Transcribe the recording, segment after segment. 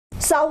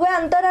6व्या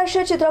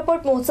आंतरराष्ट्रीय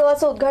चित्रपट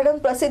महोत्सवाचे उद्घाटन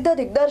प्रसिद्ध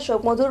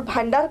दिग्दर्शक मधुर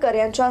भांडारकर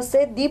यांच्या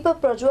हस्ते दीप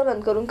प्रज्वलन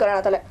करून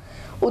करण्यात आले।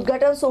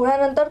 उद्घाटन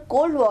सोहळ्यानंतर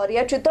कोल्ड वॉर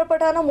या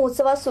चित्रपटाने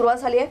महोत्सवात सुरुवात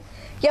झाली आहे।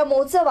 या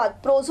महोत्सवात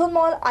प्रोझोन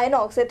मॉल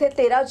आयनॉक्स येथे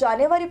 13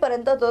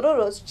 जानेवारीपर्यंत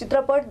दररोज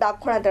चित्रपट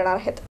दाखवण्यात येणार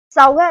आहेत।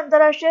 6व्या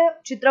आंतरराष्ट्रीय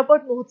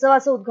चित्रपट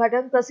महोत्सवाचे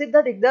उद्घाटन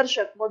प्रसिद्ध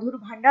दिग्दर्शक मधुर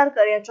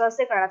भांडारकर यांच्या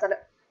हस्ते करण्यात आले।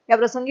 या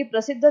प्रसंगी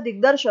प्रसिद्ध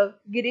दिग्दर्शक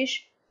गिरीश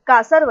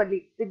कासारवल्ली,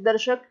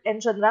 दिग्दर्शक एन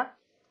चंद्रा,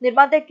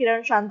 निर्माते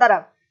किरण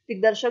शांताराम,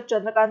 दिग्दर्शक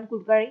चंद्रकांत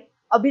कुलकर्णी,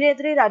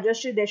 अभिनेत्री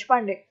राजश्री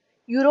देशपांडे,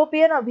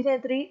 युरोपियन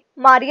अभिनेत्री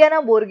मारियाना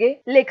बोर्गे,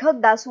 लेखक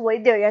दासू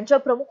वैद्य यांच्या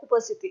प्रमुख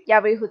उपस्थिती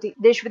यावेळी होती।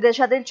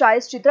 देश-विदेशातील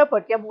 40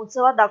 चित्रपट या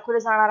महोत्सवात दाखवले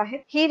जाणार आहेत।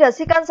 ही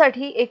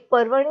रसिकांसाठी एक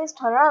पर्वणीच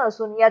ठरणार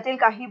असून यातील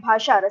काही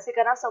भाषा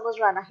रसिकांना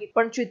समजणार नाहीत,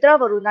 पण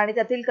चित्रावरून आणि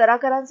त्यातील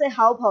कलाकारांचे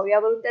हावभाव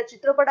यावरून त्या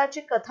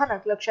चित्रपटाची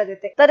कथानक लक्षात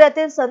येते। तर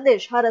यातील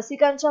संदेश हा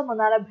रसिकांच्या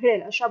मनाला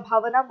भिडेल अशा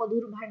भावना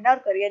मधुर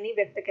भांडारकर यांनी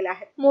व्यक्त केल्या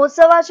आहेत।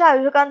 महोत्सवाच्या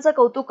आयोजकांचे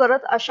कौतुक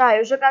करत अशा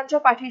आयोजकांच्या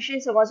पाठीशी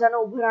समाजाने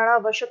उभे राहणे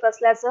आवश्यक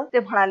असल्याचं ते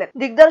म्हणाले।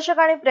 दिग्दर्शक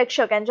आणि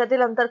प्रेक्षक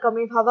यांच्यातील अंतर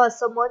कमी व्हावं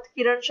असं मत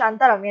किरण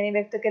शांताराम यांनी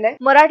व्यक्त केलंय।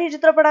 मराठी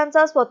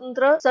चित्रपटांचा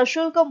स्वतंत्र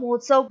सशुल्क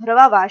महोत्सव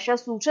भरवावा अशा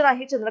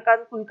सूचनाही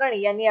चंद्रकांत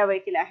कुलकर्णी यांनी यावेळी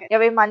केल्या आहेत।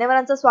 यावेळी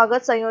मान्यवरांचं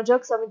स्वागत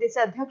संयोजक समितीचे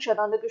अध्यक्ष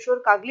नंदकिशोर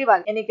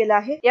कागलीवाल यांनी केलं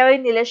आहे। यावेळी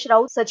निलेश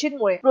राऊत, सचिन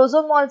मुळे,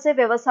 प्रोझोन मॉलचे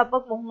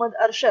व्यवस्थापक मोहम्मद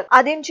अरशद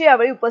आदींची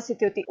यावेळी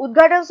उपस्थिती होती।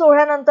 उद्घाटन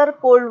सोहळ्यानंतर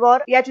कोल्ड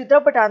वॉर या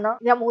चित्रपटानं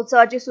या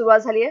महोत्सवाची सुरुवात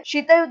झाली आहे।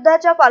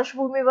 शीतयुद्धाच्या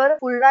पार्श्वभूमीवर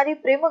फुलणारी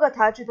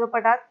प्रेमकथा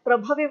चित्रपटात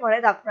प्रभावीपणे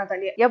दाखवण्यात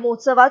आली आहे। या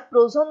महोत्सवात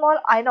प्रोझोन मॉल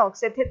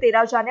आयनॉक्स येथे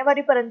 13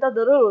 जानेवारीपर्यंत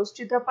दररोज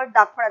चित्रपट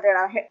दाखवण्यात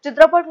येणार आहे।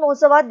 चित्रपट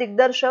महोत्सवात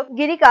दिग्दर्शक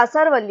गिरी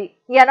कासारवल्ली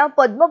यांना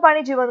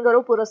पद्मपाणी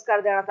जीवनगौरव पुरस्कार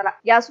देण्यात आला।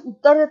 यास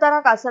उत्तर देताना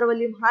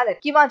कासारवल्ली म्हणाले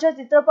की माझ्या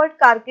चित्रपट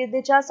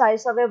कारकिर्दीच्या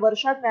 40व्या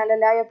वर्षात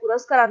मिळालेल्या या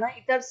पुरस्काराने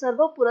इतर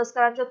सर्व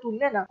पुरस्कारांच्या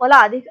तुलनेने मला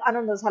अधिक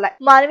आनंद झालाय।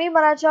 मानवी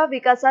मनाच्या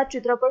विकासात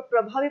चित्रपट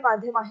प्रभावी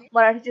माध्यम आहे।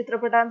 मराठी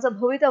चित्रपटांचं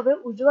भवितव्य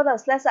उज्ज्वल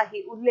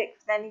असल्याचाही उल्लेख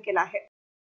त्यांनी केला आहे।